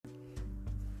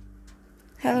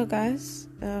Hello, guys.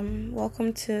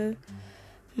 Welcome to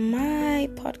my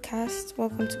podcast.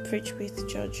 Welcome to Preach with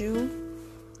Joju.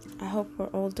 I hope we're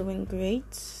all doing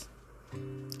great.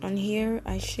 On here,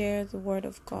 I share the Word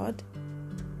of God,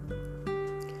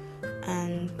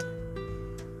 and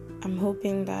I'm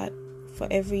hoping that for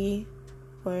every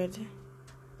word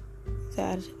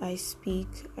that I speak,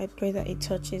 I pray that it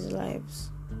touches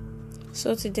lives.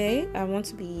 So today, I want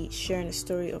to be sharing a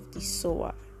story of the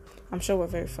sower. I'm sure we're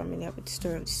very familiar with the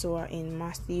story of the sower in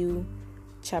Matthew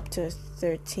chapter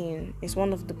 13. It's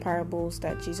one of the parables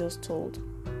that Jesus told.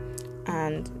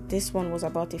 And this one was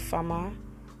about a farmer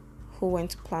who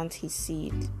went to plant his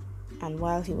seed. And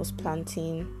while he was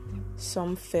planting,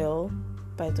 some fell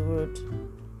by the road.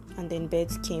 And then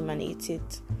birds came and ate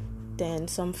it. Then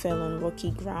some fell on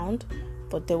rocky ground,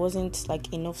 but there wasn't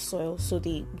enough soil, so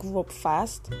they grew up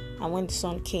fast. And when the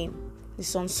sun came, the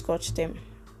sun scorched them.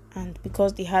 And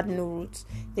because they had no roots,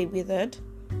 they withered.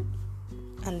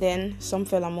 And then some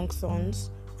fell among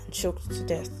thorns and choked to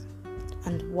death.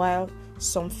 And while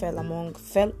some fell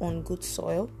on good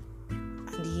soil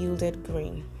and yielded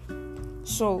grain.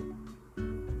 So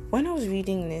when I was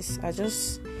reading this,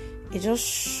 it just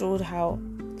showed how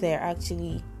there are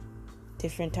actually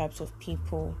different types of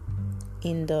people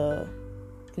in the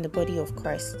body of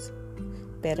Christ.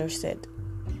 Better said,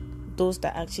 those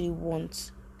that actually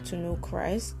want to know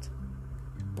Christ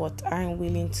but aren't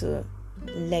willing to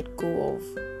let go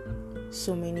of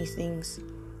so many things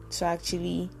to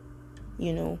actually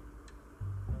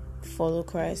follow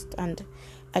Christ. And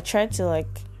I tried to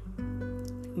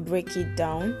break it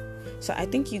down, so I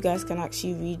think you guys can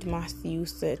actually read Matthew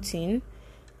 13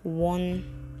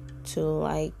 1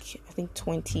 to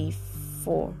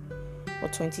 24 or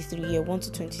 23, 1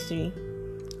 to 23,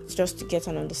 just to get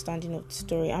an understanding of the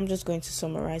story. I'm just going to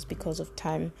summarize because of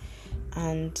time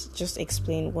and just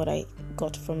explain what I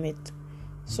got from it.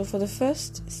 So for the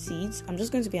first seeds, I'm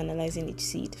just going to be analyzing each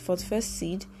seed. For the first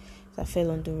seed that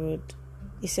fell on the road,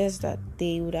 it says that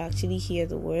they would actually hear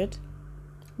the word.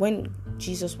 When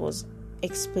Jesus was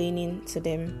explaining to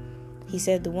them, he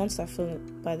said the ones that fell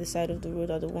by the side of the road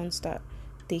are the ones that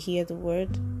they hear the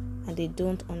word and they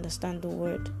don't understand the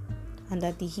word, and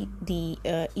that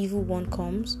the evil one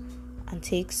comes and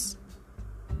takes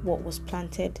what was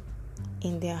planted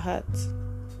in their hearts.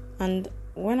 And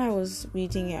when I was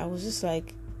reading it, I was just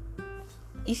like,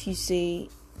 if you say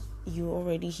you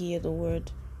already hear the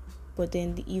word, but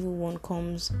then the evil one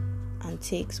comes and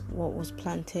takes what was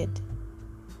planted,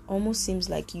 almost seems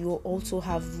like you also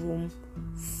have room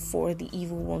for the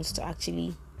evil ones to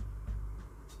actually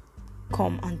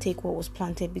come and take what was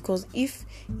planted. Because if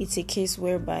it's a case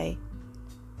whereby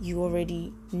you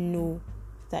already know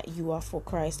that you are for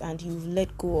Christ and you've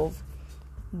let go of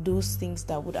those things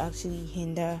that would actually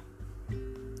hinder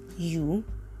you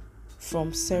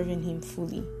from serving Him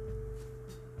fully.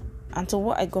 And so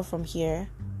what I got from here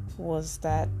was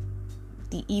that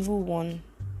the evil one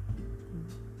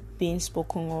being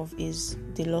spoken of is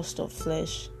the lust of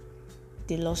flesh,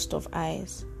 the lust of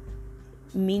eyes,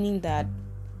 meaning that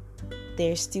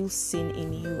there's still sin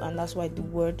in you, and that's why the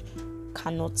word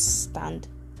cannot stand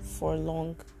for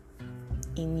long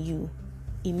in you.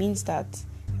 It means that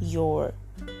your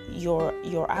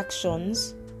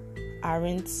actions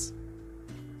aren't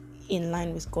in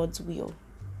line with God's will.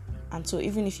 And so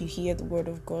even if you hear the word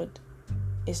of God,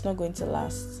 it's not going to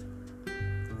last.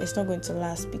 It's not going to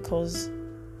last because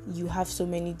you have so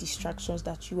many distractions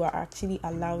that you are actually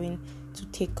allowing to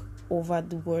take over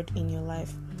the word in your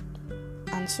life.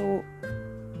 And so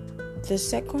the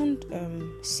second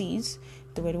seeds,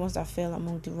 they were the ones that fell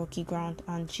among the rocky ground.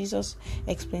 And Jesus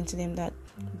explained to them that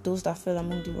those that fell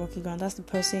among the rocky ground, that's the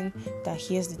person that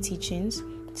hears the teachings,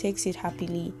 takes it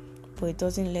happily, but it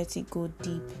doesn't let it go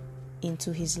deep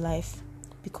into his life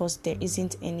because there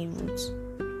isn't any roots.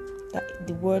 That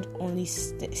the word only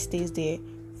stays there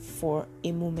for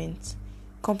a moment.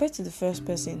 Compared to the first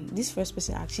person, this first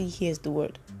person actually hears the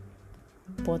word,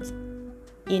 but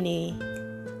in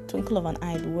a twinkle of an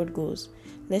eye, the word goes.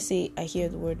 Let's say I hear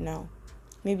the word now.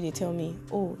 Maybe they tell me,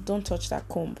 oh, don't touch that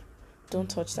comb. Don't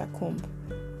touch that comb.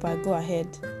 But I go ahead,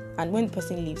 and when the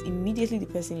person leaves, immediately the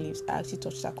person leaves, I actually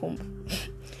touch that comb.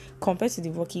 Compared to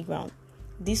the rocky ground,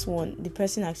 this one, the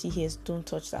person actually hears, don't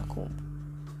touch that comb.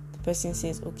 The person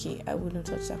says, okay, I wouldn't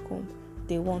touch that comb.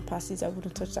 Day 1 passes, I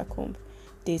wouldn't touch that comb.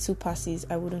 Day 2 passes,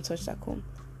 I wouldn't touch that comb.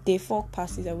 Day 4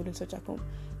 passes, I wouldn't touch that comb.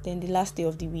 Then the last day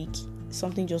of the week,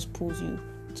 something just pulls you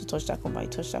to touch that comb. I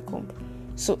touch that comb.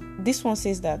 So this one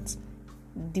says that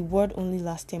the word only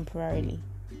lasts temporarily.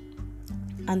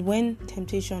 And when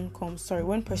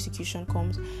when persecution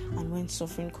comes and when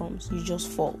suffering comes, you just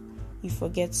fall. You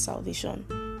forget salvation.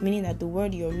 meaning that the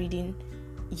word you're reading,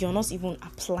 you're not even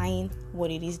applying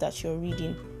what it is that you're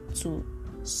reading to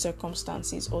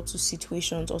circumstances or to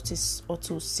situations or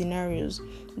to scenarios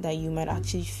that you might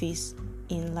actually face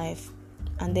in life.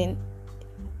 And then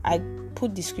I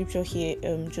put the scripture here,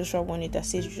 Joshua 1:8, that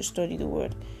says you should study the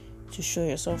word to show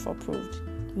yourself approved.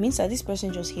 It means that this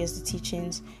person just hears the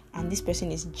teachings and this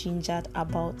person is gingered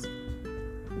about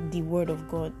the word of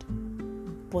God,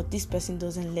 but this person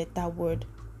doesn't let that word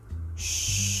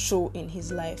show in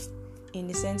his life, in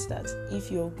the sense that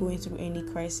if you're going through any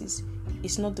crisis,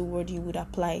 it's not the word you would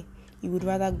apply. You would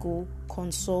rather go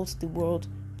consult the word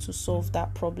to solve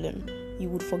that problem. You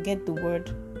would forget the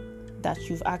word that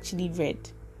you've actually read,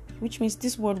 which means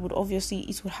this word would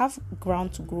have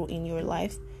ground to grow in your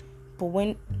life. But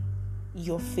when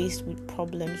you're faced with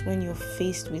problems, when you're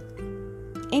faced with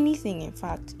anything, in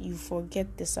fact, you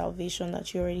forget the salvation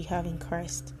that you already have in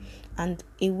Christ. And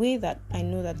a way that I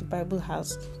know that the Bible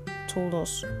has told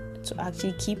us to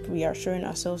actually keep reassuring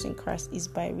ourselves in Christ is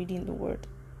by reading the word.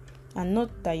 And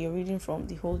not that you're reading from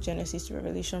the whole Genesis to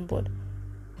Revelation, but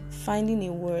finding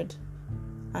a word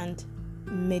and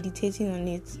meditating on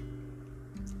it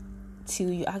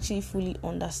till you actually fully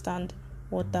understand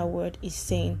what that word is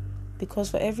saying.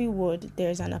 Because for every word, there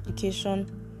is an application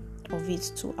of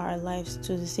it to our lives,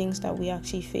 to the things that we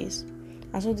actually face.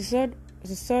 And so the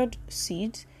third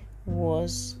seed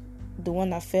was the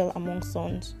one that fell among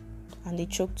thorns, and they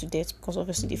choked to death, because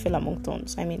obviously they fell among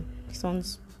thorns. I mean,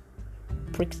 thorns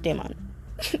pricked them and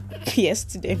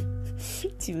pierced them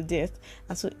till death.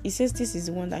 And so it says this is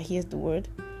the one that hears the word,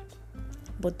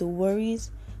 but the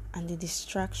worries and the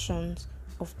distractions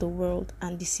of the world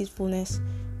and deceitfulness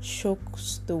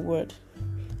chokes the word,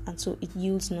 and so it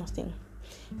yields nothing.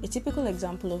 A typical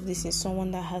example of this is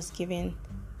someone that has given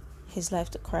his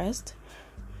life to Christ,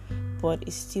 but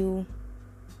is still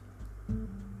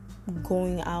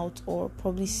going out or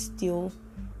probably still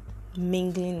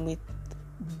mingling with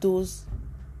those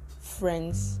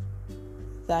friends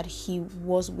that he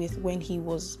was with when he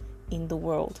was in the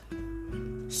world.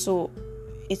 So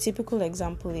a typical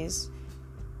example is,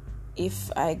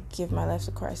 if I give my life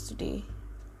to Christ today,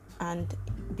 and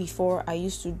before I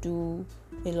used to do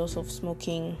a lot of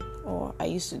smoking, or I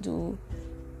used to do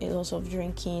a lot of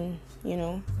drinking,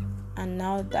 and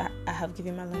now that I have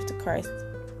given my life to Christ,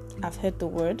 I've heard the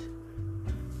word.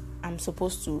 I'm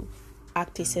supposed to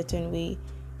act a certain way.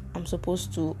 I'm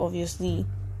supposed to obviously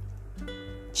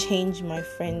change my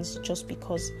friends just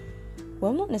because,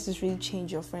 well, not necessarily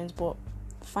change your friends, but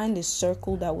find a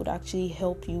circle that would actually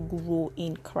help you grow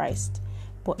in Christ.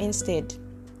 But instead,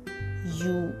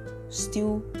 you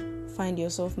still find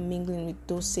yourself mingling with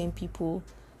those same people,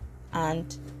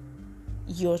 and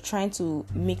you're trying to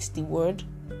mix the word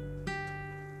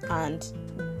and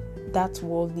that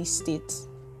worldly state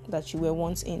that you were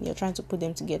once in. You're trying to put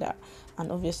them together,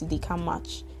 and obviously they can't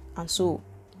match. And so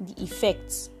the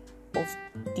effects of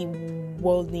the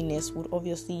worldliness would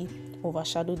obviously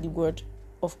overshadow the word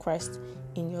of Christ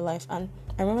in your life. And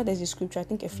I remember there's a scripture, I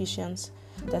think Ephesians,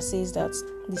 that says that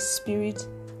the spirit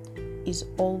is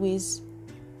always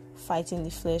fighting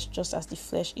the flesh, just as the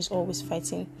flesh is always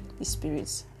fighting the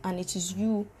spirits. And it is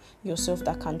you yourself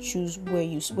that can choose where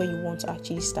you want to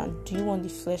actually stand. Do you want the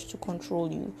flesh to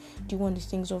control you? Do you want the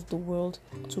things of the world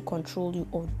to control you,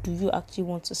 or do you actually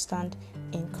want to stand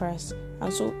in Christ?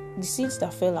 And so the seeds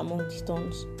that fell among the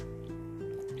thorns,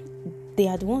 they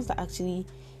are the ones that actually,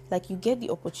 like, you get the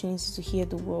opportunity to hear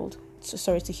the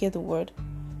word,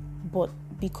 but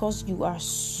because you are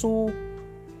so,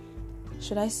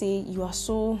 you are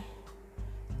so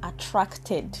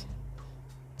attracted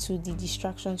to the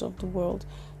distractions of the world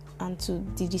and to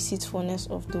the deceitfulness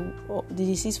of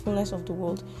the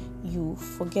world, you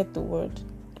forget the word,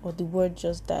 or the word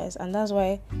just dies. And that's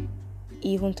why it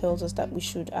even tells us that we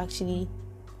should actually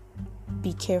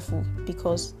be careful,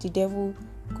 because the devil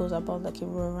goes about like a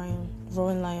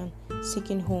roaring lion,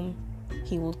 seeking whom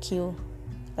he will kill,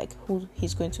 like who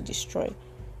he's going to destroy.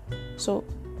 So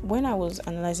when I was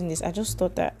analyzing this, I just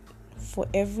thought that for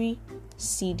every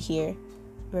seed here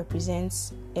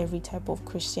represents every type of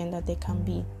Christian that there can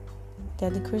be. There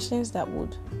are the Christians that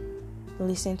would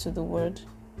listen to the word,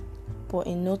 but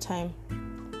in no time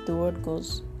the word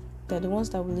goes. They're the ones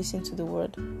that will listen to the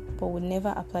word, but would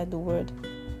never apply the word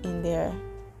in their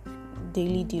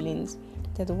daily dealings.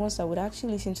 They're the ones that would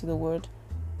actually listen to the word,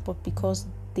 but because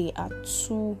they are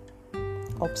too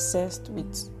obsessed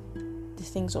with the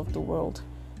things of the world,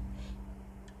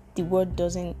 the word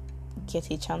doesn't get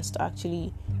a chance to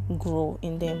actually grow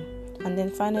in them. And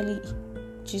then finally,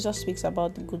 Jesus speaks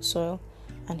about the good soil,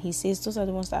 and he says those are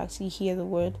the ones that actually hear the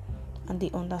word and they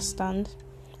understand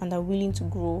and are willing to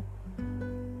grow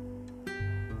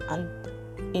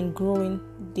and in growing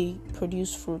they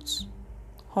produce fruits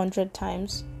 100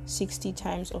 times, 60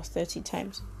 times, or 30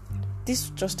 times. This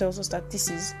just tells us that this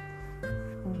is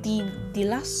the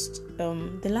last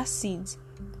seed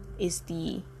is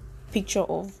the picture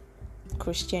of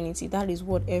Christianity. That is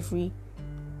what every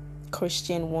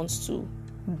Christian wants to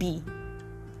be,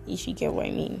 if you get what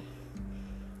I mean.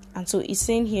 And so it's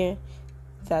saying here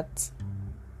that,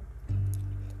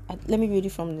 let me read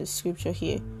it from the scripture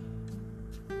here.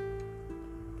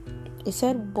 It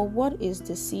said, "But what is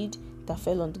the seed that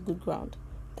fell on the good ground?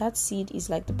 That seed is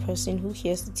like the person who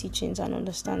hears the teachings and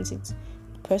understands it.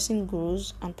 The person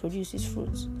grows and produces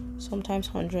fruits,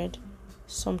 sometimes 100,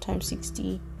 sometimes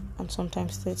 60, and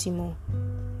sometimes 30 more."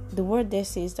 The word there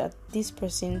says that this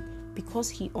person, because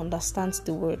he understands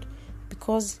the word,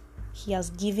 because he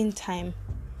has given time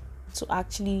to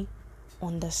actually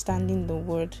understanding the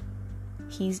word,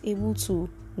 he is able to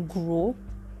grow,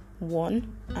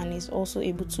 one, and is also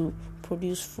able to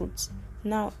produce fruits.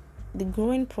 Now, the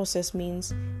growing process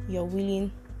means you're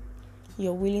willing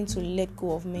to let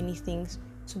go of many things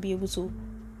to be able to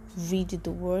read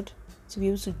the word, to be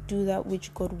able to do that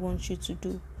which God wants you to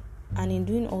do. And in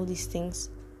doing all these things,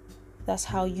 that's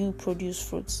how you produce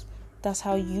fruits. That's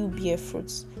how you bear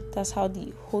fruits. That's how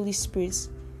the Holy Spirit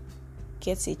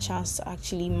gets a chance to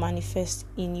actually manifest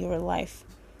in your life.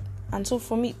 And so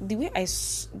for me, the way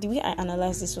I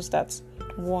analyzed this was that,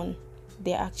 one,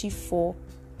 there are actually 4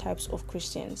 types of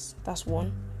Christians. That's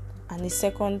one. And the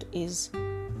second is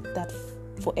that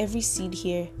for every seed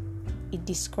here, it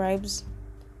describes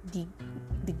the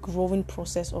growing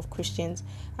process of Christians.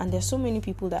 And there's so many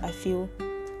people that I feel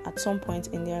at some point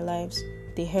in their lives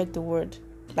they heard the word.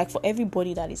 Like, for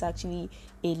everybody that is actually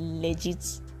a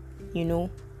legit,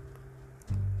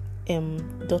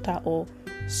 daughter or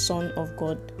son of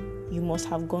God, you must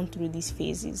have gone through these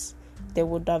phases. There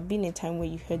would have been a time where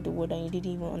you heard the word and you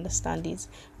didn't even understand it,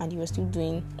 and you were still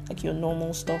doing like your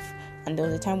normal stuff. And there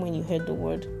was a time when you heard the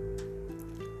word,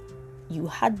 you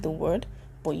had the word,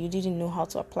 but you didn't know how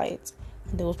to apply it.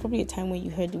 And there was probably a time when you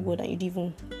heard the word and you didn't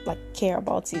even care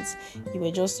about it. You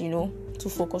were just, too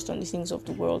focused on the things of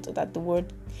the world, that the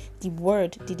word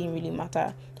didn't really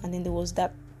matter. And then there was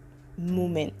that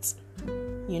moment,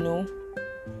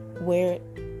 where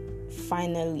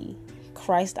finally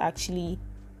Christ actually,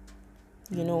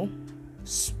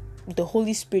 the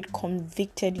Holy Spirit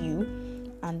convicted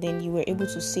you, and then you were able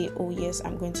to say, oh yes,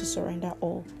 I'm going to surrender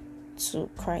all to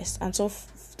Christ. And so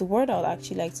the word I would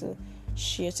actually like to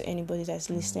share to anybody that's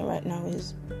listening right now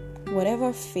is,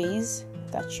 whatever phase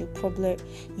that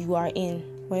you are in,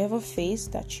 whatever phase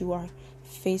that you are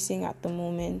facing at the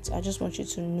moment, I just want you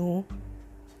to know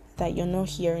that you're not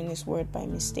hearing this word by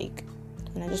mistake.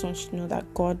 And I just want you to know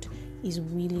that God is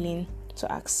willing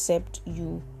to accept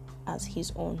you as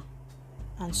his own.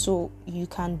 And so you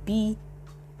can be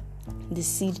the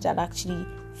seed that actually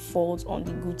falls on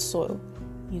the good soil.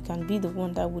 You can be the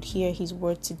one that would hear his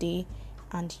word today,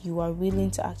 and you are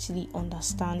willing to actually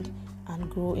understand and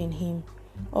grow in him.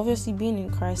 Obviously, being in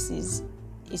Christ is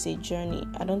a journey.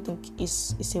 I don't think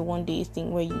it's a one day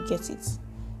thing where you get it.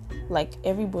 Like,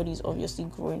 everybody's obviously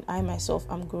growing. I myself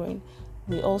am growing.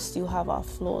 We all still have our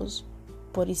flaws,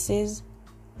 but it says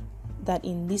that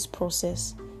in this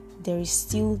process there is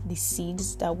still the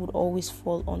seeds that would always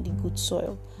fall on the good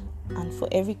soil. And for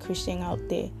every Christian out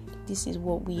there, this is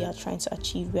what we are trying to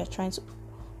achieve. We are trying to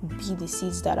be the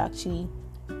seeds that actually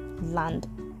land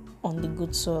on the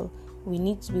good soil. We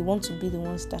want to be the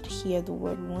ones that hear the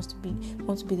word. We want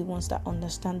to be the ones that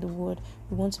understand the word.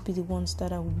 We want to be the ones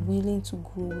that are willing to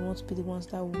grow. We want to be the ones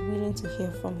that are willing to hear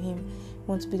from him. We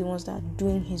want to be the ones that are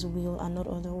doing his will and not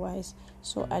otherwise.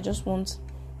 So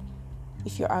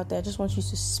if you're out there, I just want you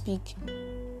to speak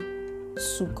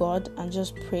to God and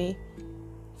just pray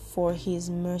for his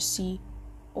mercy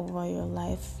over your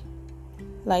life.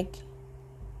 Like,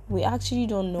 we actually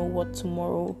don't know what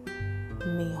tomorrow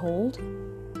may hold.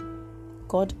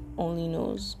 God only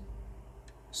knows.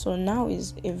 So now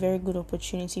is a very good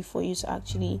opportunity for you to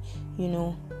actually,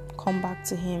 come back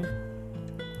to him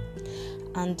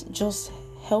and just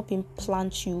help him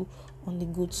plant you on the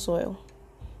good soil,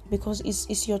 because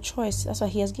it's your choice. That's why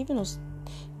he has given us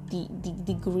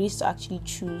the grace to actually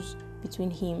choose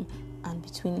between him and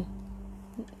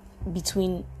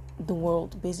between the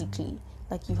world, basically.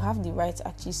 Like, you have the right to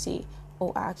actually say,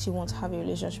 oh, I actually want to have a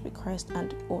relationship with Christ,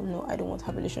 and oh no, I don't want to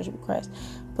have a relationship with Christ.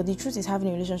 But the truth is, having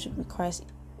a relationship with Christ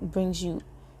brings you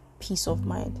peace of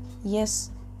mind.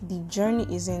 Yes, the journey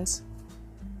isn't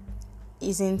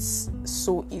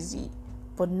so easy,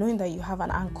 but knowing that you have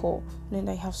an anchor, knowing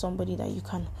that you have somebody that you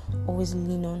can always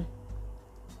lean on,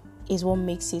 is what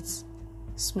makes it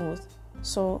smooth.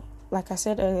 So, like I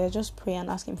said earlier, just pray and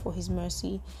ask him for his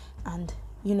mercy, and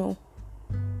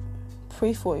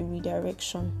pray for a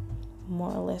redirection,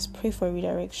 more or less. Pray for a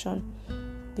redirection,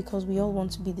 because we all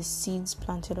want to be the seeds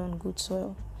planted on good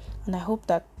soil. And I hope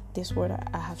that this word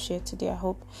I have shared today, I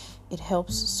hope it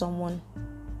helps someone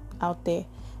out there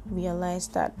realize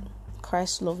that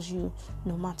Christ loves you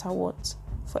no matter what.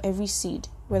 For every seed,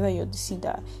 whether you're the seed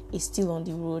that is still on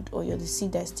the road, or you're the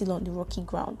seed that is still on the rocky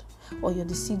ground, or you're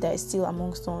the seed that is still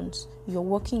among thorns, you're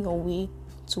working your way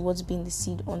towards being the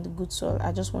seed on the good soil.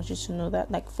 I just want you to know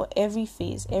that, like, for every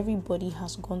phase, everybody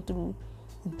has gone through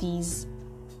these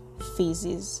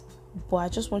phases. But I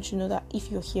just want you to know that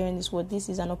if you're hearing this word, this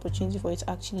is an opportunity for you to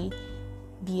actually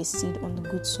be a seed on the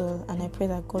good soil. And I pray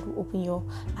that God will open your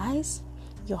eyes,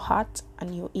 your heart,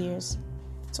 and your ears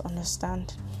to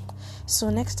understand. So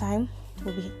next time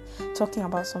we'll be talking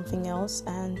about something else,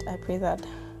 and I pray that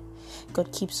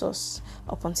God keeps us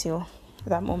up until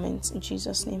that moment, in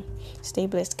Jesus' name. Stay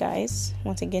blessed, guys.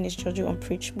 Once again, it's Jojo on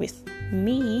Preach with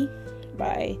me.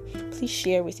 Bye. Please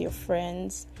share with your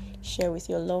friends, share with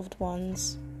your loved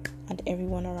ones, and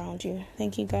everyone around you.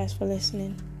 Thank you guys for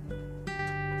listening.